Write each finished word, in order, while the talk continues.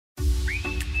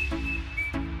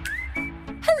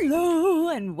Hello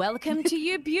and welcome to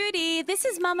You Beauty. This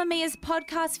is Mamma Mia's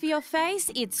podcast for your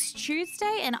face. It's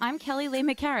Tuesday and I'm Kelly Lee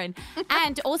McCarran.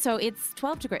 And also it's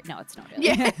 12 degrees. No, it's not really.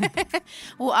 Yeah.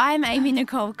 Well, I'm Amy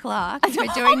Nicole Clark. We're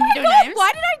doing oh my middle God, names.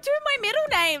 why did I do my middle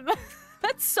name?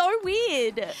 That's so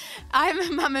weird.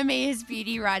 I'm Mamma Mia's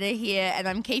beauty writer here, and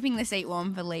I'm keeping the seat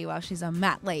warm for Lee while she's on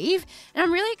mat leave. And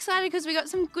I'm really excited because we got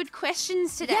some good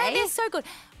questions today. Yeah, they're so good.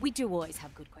 We do always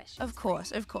have good questions. Of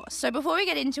course. So before we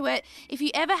get into it, if you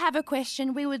ever have a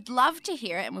question, we would love to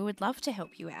hear it and we would love to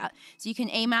help you out. So you can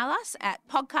email us at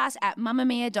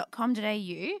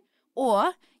podcast@mammamia.com.au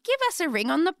or give us a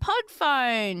ring on the pod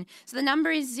phone. So the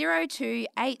number is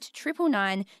 028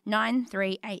 999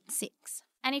 9386.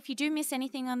 And if you do miss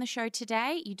anything on the show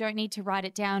today, you don't need to write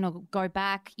it down or go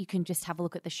back. You can just have a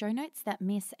look at the show notes that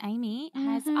Miss Amy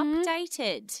has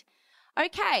updated.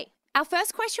 Okay, our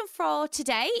first question for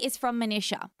today is from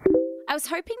Manisha. I was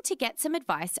hoping to get some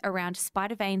advice around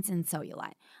spider veins and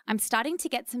cellulite. I'm starting to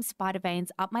get some spider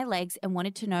veins up my legs and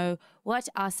wanted to know what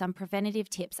are some preventative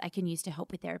tips I can use to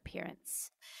help with their appearance.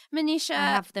 Manisha. I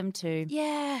have them too.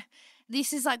 Yeah.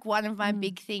 This is like one of my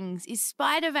big things is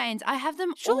spider veins. I have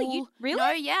them Surely all. you really?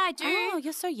 No, yeah, I do. Oh,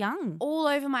 you're so young. All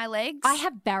over my legs. I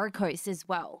have varicose as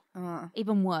well.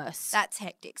 Even worse. That's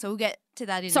hectic. So we'll get to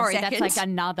that in a Sorry, second. that's like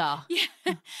another.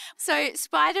 Yeah. So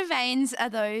spider veins are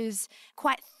those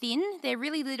quite thin. They're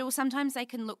really little. Sometimes they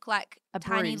can look like A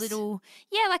tiny bruise. little,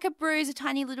 like a bruise, a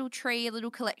tiny little tree, a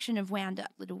little collection of wound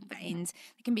up little veins.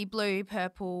 They can be blue,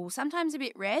 purple, sometimes a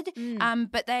bit red,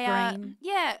 but they Green.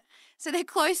 are, so they're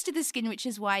close to the skin, which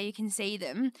is why you can see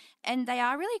them. And they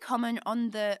are really common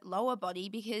on the lower body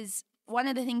because one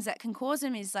of the things that can cause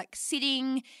them is like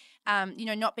sitting,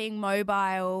 not being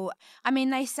mobile. I mean,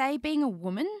 they say being a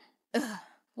woman.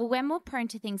 Well, we're more prone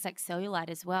to things like cellulite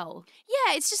as well.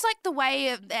 Yeah, it's just like the way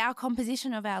of our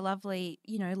composition of our lovely,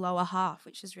 lower half,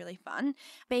 which is really fun.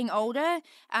 Being older,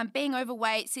 being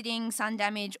overweight, sitting, sun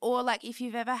damage, or like if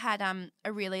you've ever had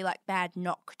a really like bad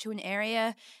knock to an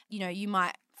area, you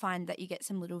might find that you get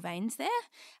some little veins there.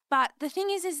 But the thing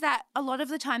is that a lot of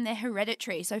the time they're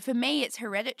hereditary. So for me, it's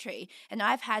hereditary. And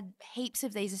I've had heaps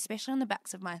of these, especially on the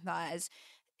backs of my thighs,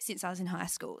 since I was in high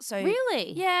school. So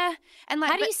Really? yeah. And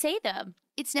like, How do but you see them?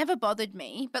 it's never bothered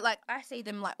me, but like I see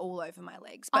them like all over my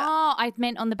legs. But Oh, I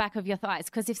meant on the back of your thighs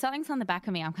because if something's on the back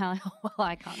of me, I'm kind of like, oh, well,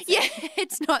 I can't see. yeah,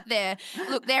 it's not there.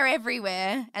 Look, they're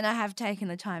everywhere, and I have taken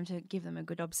the time to give them a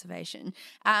good observation.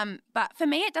 But for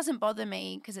me, it doesn't bother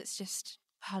me because it's just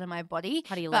part of my body.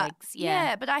 Part of your But, legs,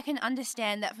 yeah. but I can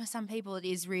understand that for some people it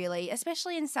is really,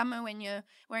 especially in summer when you're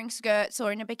wearing skirts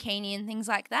or in a bikini and things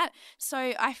like that.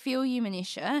 So I feel you,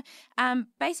 Manisha.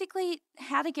 Basically,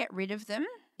 how to get rid of them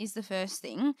is the first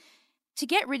thing. To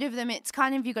get rid of them, it's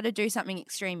kind of you've got to do something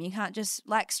extreme. You can't just,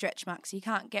 like stretch marks, you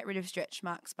can't get rid of stretch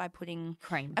marks by putting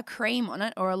Cream. a cream on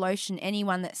it or a lotion.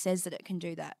 Anyone that says that it can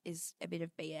do that is a bit of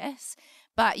BS.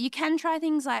 But you can try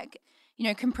things like,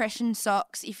 compression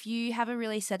socks. If you have a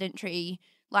really sedentary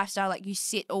lifestyle, like you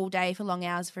sit all day for long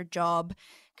hours for a job,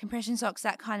 compression socks,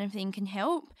 that kind of thing can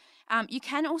help. You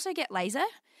can also get laser,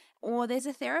 or there's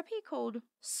a therapy called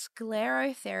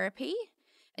sclerotherapy.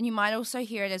 And you might also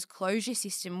hear it as closure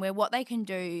system, where what they can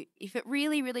do, if it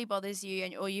really, really bothers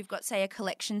you or you've got, say, a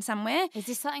collection somewhere, Is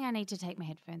this something I need to take my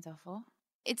headphones off for?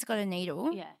 it's got a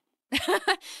needle. Yeah.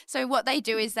 So what they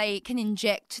do is they can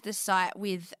inject the site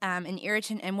with an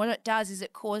irritant, and what it does is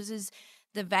it causes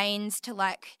the veins to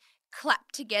like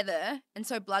clap together, and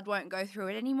so blood won't go through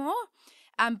it anymore.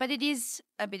 But it is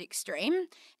a bit extreme.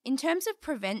 In terms of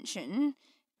prevention,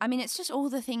 I mean, it's just all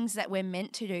the things that we're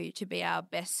meant to do to be our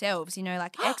best selves,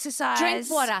 like exercise. Drink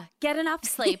water, get enough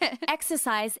sleep, Yeah.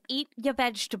 exercise, eat your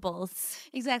vegetables.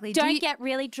 Exactly. Don't get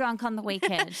really drunk on the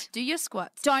weekend. do your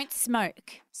squats. Don't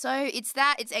smoke. So it's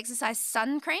exercise,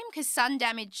 sun cream, because sun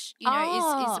damage, is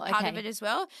Oh, a part of okay. it as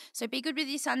well. So be good with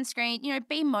your sunscreen,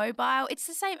 be mobile. It's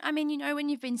the same. I mean, when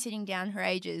you've been sitting down for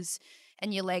ages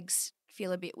and your legs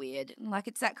feel a bit weird, like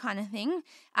it's that kind of thing.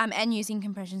 And using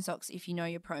compression socks if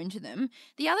you're prone to them.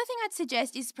 The other thing I'd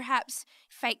suggest is perhaps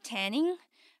fake tanning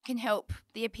can help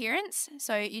the appearance.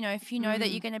 So, if you know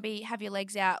that you're going to have your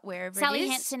legs out wherever it Sally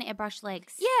is. Hansen airbrush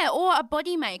legs. Yeah, or a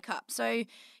body makeup. So,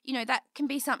 that can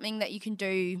be something that you can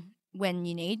do when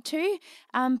you need to.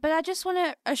 But I just want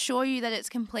to assure you that it's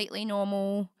completely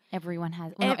normal. Everyone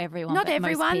has, well, not everyone, Not but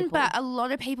most everyone, people. but a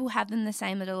lot of people have them the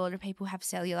same that a lot of people have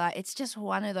cellulite. It's just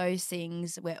one of those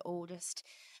things we're all just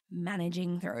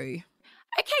managing through.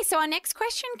 Okay, so our next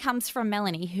question comes from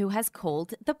Melanie, who has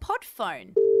called the pod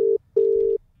phone.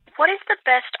 What is the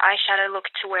best eyeshadow look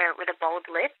to wear with a bold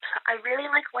lip? I really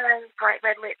like wearing bright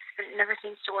red lips, but it never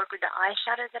seems to work with the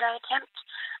eyeshadow that I attempt.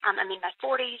 I'm in my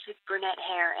 40s with brunette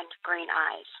hair and green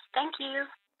eyes. Thank you.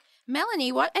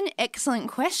 Melanie, what an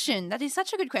excellent question. That is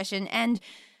such a good question. And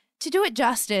to do it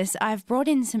justice, I've brought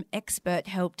in some expert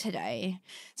help today.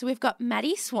 So we've got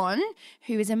Maddie Swan,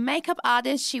 who is a makeup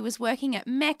artist. She was working at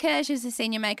Mecca. She's a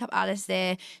senior makeup artist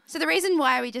there. So the reason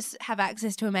why we just have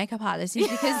access to a makeup artist is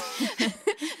because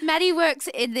Maddie works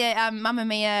in the Mamma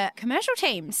Mia commercial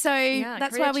team. So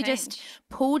that's why we just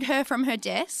pulled her from her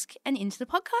desk and into the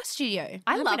podcast studio.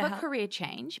 I love a career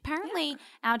change. Apparently,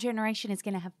 our generation is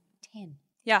going to have 10.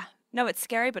 Yeah. No, it's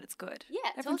scary, but it's good. Yeah,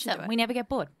 it's Everyone should awesome. do it. We never get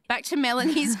bored. Back to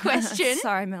Melanie's question.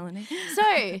 Sorry, Melanie.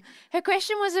 So her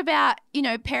question was about,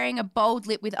 pairing a bold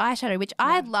lip with eyeshadow, which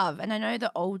I love. And I know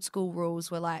the old school rules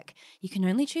were like, you can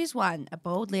only choose one, a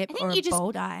bold lip or a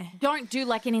bold eye. Don't do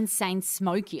like an insane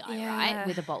smoky eye, right,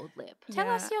 with a bold lip. Tell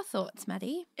us your thoughts,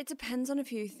 Maddie. It depends on a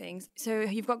few things. So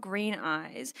you've got green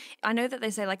eyes. I know that they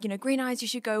say green eyes, you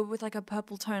should go with like a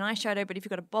purple tone eyeshadow. But if you've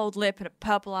got a bold lip and a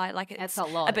purple eye, it's a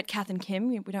lot. A bit Kath and Kim.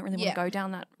 We don't really want to go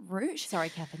down that route. Sorry,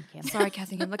 Kath and Kim. Sorry, Kath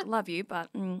and Kim. Look, love you, but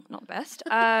not the best.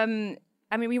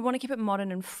 We want to keep it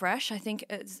modern and fresh. I think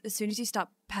as soon as you start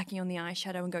packing on the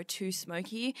eyeshadow and go too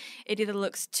smoky, it either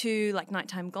looks too like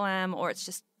nighttime glam or it's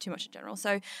just too much in general.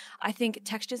 So I think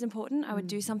texture is important. I would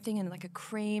do something in like a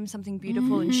cream, something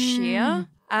beautiful and sheer.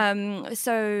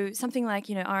 So something like,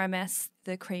 RMS,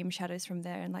 the cream shadows from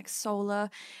there, and like Solar.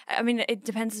 It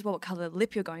depends as well what color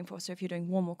lip you're going for. So if you're doing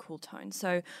warm or cool tone.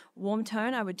 So warm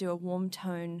tone, I would do a warm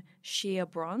tone sheer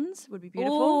bronze would be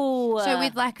beautiful. So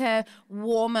with like a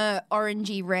warmer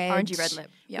orangey red lip.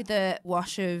 Yep. With a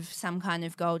wash of some kind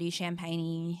of goldy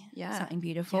champagne-y, something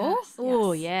beautiful. Yes.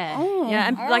 Oh, yeah. Yeah,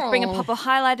 and like bring a pop of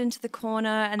highlight into the corner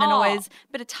and then always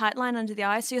a bit of tight line under the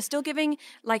eye. So you're still giving,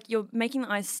 you're making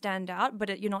the eyes stand out,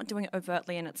 but you're not doing it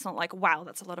overtly and it's not like, wow,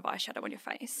 that's a lot of eyeshadow on your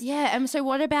face. Yeah, and so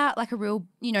what about like a real,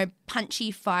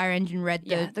 punchy fire engine red?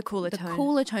 The cooler tone. The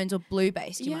cooler tones or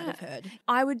blue-based, you might have heard.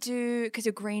 I would do, because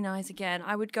you're green eyes again,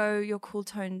 I would go your cool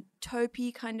tone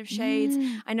taupey kind of shades.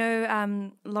 I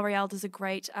know L'Oreal does a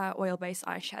great oil-based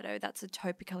eyeshadow. That's a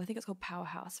taupey color. I think it's called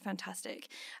Powerhouse. Fantastic.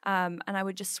 And I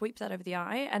would just sweep that over the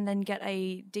eye and then get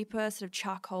a deeper sort of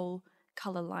charcoal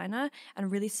color liner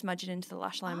and really smudge it into the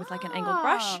lash line with like an angled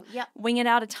brush. Yep. Wing it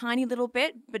out a tiny little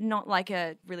bit, but not like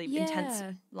a really intense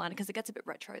liner because it gets a bit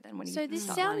retro then when you So this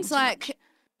start sounds lining like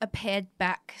a pared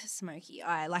back smoky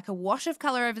eye, like a wash of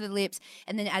color over the lips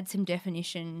and then add some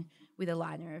definition with a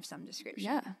liner of some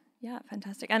description. Yeah,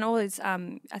 fantastic. And always,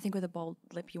 I think with a bold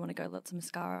lip, you want to go lots of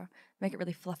mascara, make it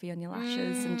really fluffy on your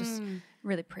lashes and just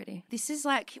really pretty. This is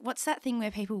like, what's that thing where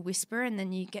people whisper and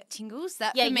then you get tingles?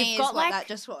 That Yeah, for me you've is got what like- that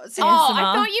just was. Oh, I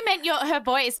ASMR. thought you meant her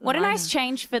voice. What a nice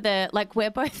change for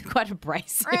we're both quite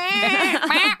abrasive.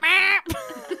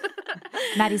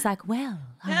 Maddie's like, well,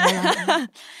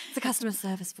 It's a customer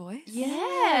service voice.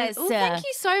 yes. Well, thank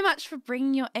you so much for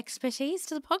bringing your expertise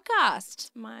to the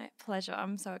podcast. My pleasure.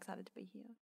 I'm so excited to be here.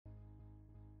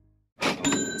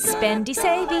 Spendy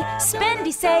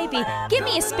savey, give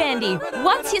me a spendy.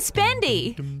 What's your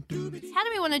spendy? How do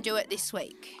we want to do it this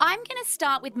week? I'm going to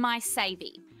start with my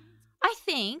savey. I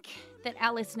think that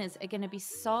our listeners are going to be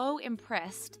so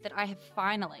impressed that I have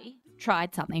finally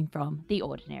tried something from The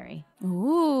Ordinary.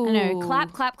 Ooh. I know,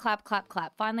 clap, clap, clap, clap,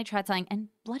 clap. Finally tried something and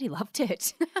bloody loved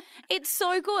it. It's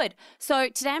so good. So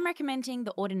today I'm recommending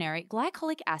The Ordinary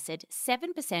Glycolic Acid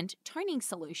 7% Toning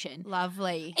Solution.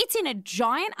 Lovely. It's in a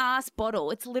giant ass bottle.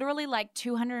 It's literally like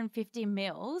 250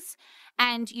 mils.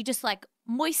 And you just like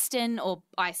moisten or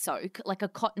eye soak like a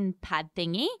cotton pad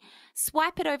thingy,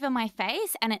 swipe it over my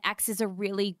face, and it acts as a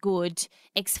really good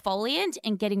exfoliant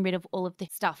and getting rid of all of the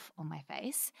stuff on my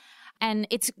face. And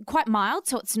it's quite mild,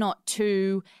 so it's not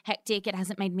too hectic. It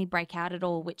hasn't made me break out at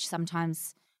all, which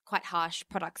sometimes quite harsh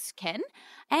products can.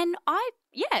 And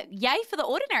yay for The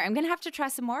Ordinary. I'm going to have to try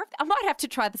some more of that. I might have to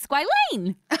try the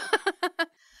squalene.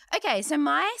 Okay, so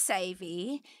my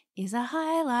savey is a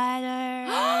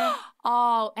highlighter.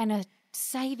 Oh, and a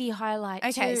savey highlight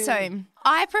Okay, too. so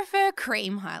I prefer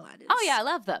cream highlighters. Oh, yeah, I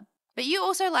love them. But you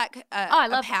also like I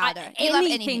love powder. You love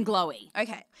anything glowy.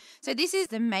 Okay, so this is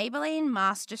the Maybelline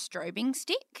Master Strobing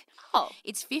Stick. Oh,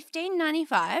 It's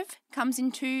 $15.95. Comes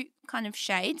in two kind of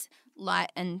shades,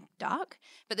 light and dark.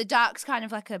 But the dark's kind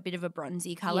of like a bit of a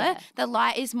bronzy colour. Yeah. The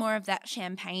light is more of that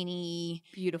champagne-y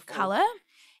beautiful colour.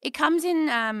 It comes in,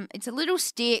 it's a little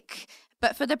stick,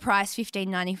 but for the price,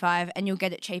 $15.95, and you'll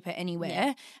get it cheaper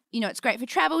anywhere. Yeah. It's great for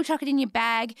travel, chuck it in your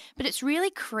bag, but it's really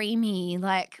creamy.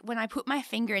 Like when I put my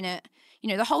finger in it,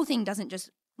 the whole thing doesn't just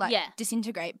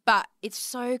disintegrate, but it's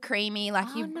so creamy.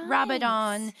 Like you rub it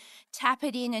on, nice. tap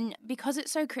it in, and because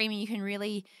it's so creamy, you can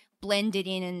really blend it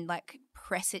in and like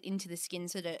press it into the skin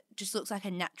so that it just looks like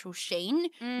a natural sheen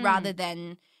rather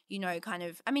than, you know, kind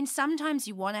of, I mean, sometimes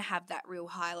you want to have that real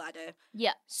highlighter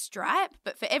stripe,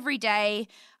 but for every day,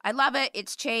 I love it.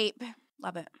 It's cheap.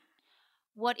 Love it.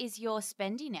 What is your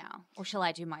spendy now? Or shall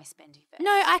I do my spendy first? No,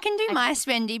 I can do my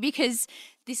spendy because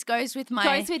this goes with my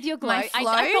Goes with your glow. my flow.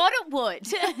 I thought it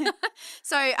would.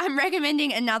 So I'm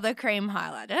recommending another cream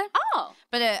highlighter. Oh.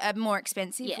 But a more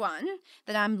expensive one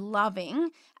that I'm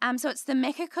loving. So it's the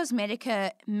Mecca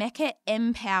Cosmetica Mecca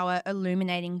Empower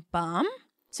Illuminating Balm.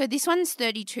 So this one's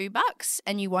 $32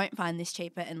 and you won't find this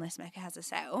cheaper unless Mecca has a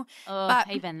sale. Oh,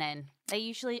 but even then. They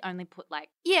usually only put like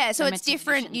so it's limited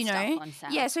different, edition you stuff know. on sale.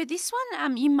 Yeah, so this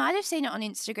one, you might have seen it on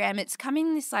Instagram. It's coming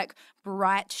in this like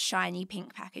bright, shiny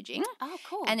pink packaging. Oh,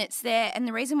 cool. And it's there. And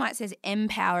the reason why it says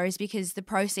Empower is because the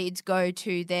proceeds go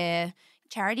to their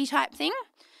charity type thing.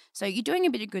 So you're doing a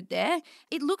bit of good there.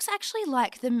 It looks actually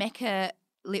like the Mecca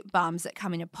lip balms that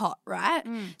come in a pot, right?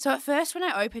 So at first when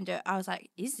I opened it, I was like,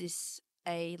 is this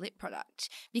a lip product?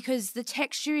 Because the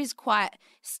texture is quite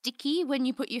sticky when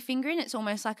you put your finger in. It's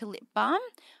almost like a lip balm.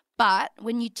 But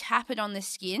when you tap it on the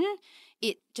skin,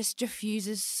 it just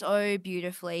diffuses so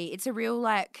beautifully. It's a real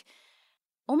like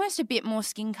almost a bit more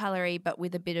skin colory but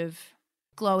with a bit of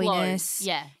glowiness.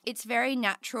 Yeah. It's very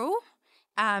natural.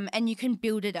 And you can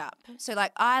build it up. So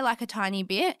like I like a tiny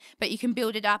bit, but you can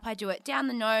build it up. I do it down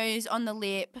the nose, on the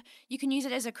lip. You can use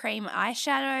it as a cream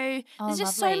eyeshadow. Oh, There's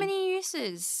just lovely. so many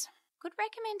uses. Good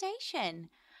recommendation.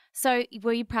 So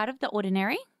were you proud of The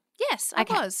Ordinary? Yes, I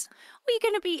Okay. was. Well,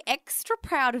 you're going to be extra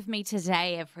proud of me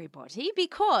today, everybody,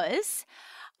 because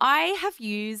I have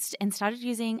used and started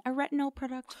using a retinol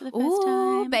product for the first Ooh,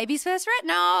 time. baby's first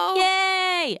retinol.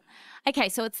 Yay! Okay,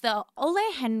 so it's the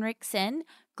Ole Henriksen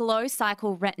Glow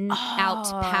Cycle Retin Out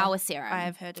Power Serum. I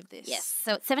have heard of this. Yes,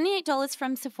 so it's $78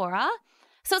 from Sephora.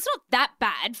 So it's not that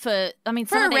bad for, I mean,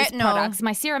 For some of a these retinol. products.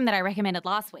 My serum that I recommended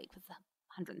last week was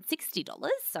 $160.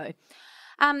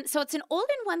 So it's an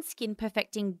all-in-one skin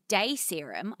perfecting day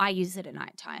serum. I use it at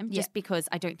nighttime just because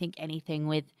I don't think anything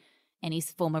with any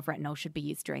form of retinol should be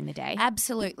used during the day.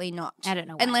 Absolutely not. I don't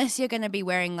know why. Unless you're going to be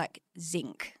wearing like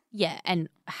zinc. Yeah, and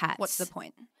hats. What's the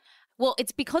point? Well,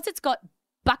 it's because it's got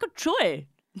bok choy,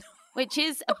 which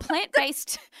is a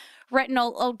plant-based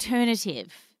retinol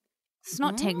alternative. It's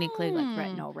not technically like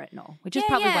retinol, which is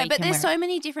probably why you but can there's wear so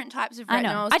many different types of retinols. I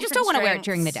know. I just don't want to wear it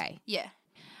during the day. Yeah.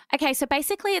 Okay, so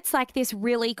basically it's like this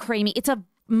really creamy, it's a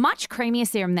much creamier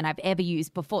serum than I've ever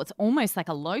used before. It's almost like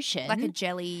a lotion. Like a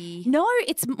jelly. No,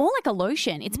 it's more like a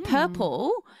lotion. It's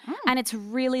purple and it's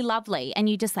really lovely. And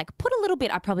you just like put a little bit,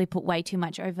 I probably put way too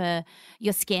much over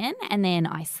your skin and then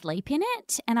I sleep in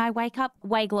it and I wake up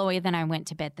way glowier than I went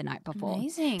to bed the night before.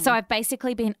 Amazing. So I've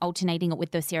basically been alternating it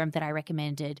with the serum that I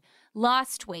recommended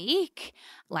last week,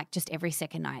 like just every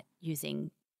second night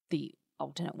using the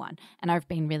alternate one. And I've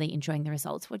been really enjoying the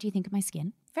results. What do you think of my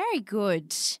skin? Very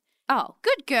good. Oh.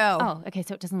 Good girl. Oh, okay.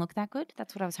 So it doesn't look that good?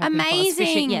 That's what I was hoping for. Especially-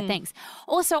 Amazing. Yeah, thanks.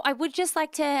 Also, I would just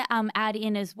like to add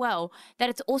in as well that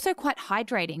it's also quite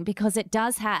hydrating because it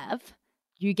does have,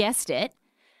 you guessed it,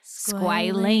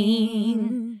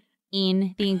 squalene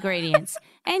in the ingredients.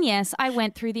 And yes, I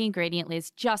went through the ingredient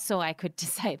list just so I could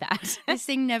say that. This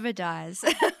thing never dies.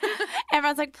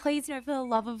 Everyone's like, please, no, for the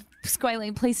love of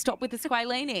squalene, please stop with the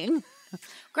squalening.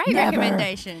 Great Never.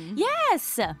 recommendation.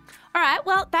 Yes. All right.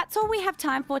 Well, that's all we have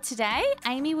time for today.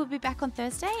 Amy will be back on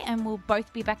Thursday and we'll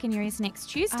both be back in your ears next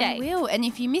Tuesday. I will. And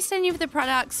if you missed any of the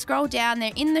products, scroll down.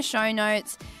 They're in the show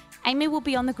notes. Amy will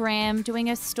be on the gram doing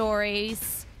her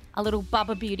stories, a little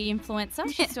Bubba Beauty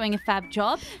influencer. She's doing a fab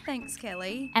job. Thanks,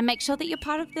 Kelly. And make sure that you're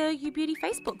part of the You Beauty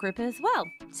Facebook group as well.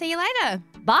 See you later.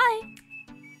 Bye.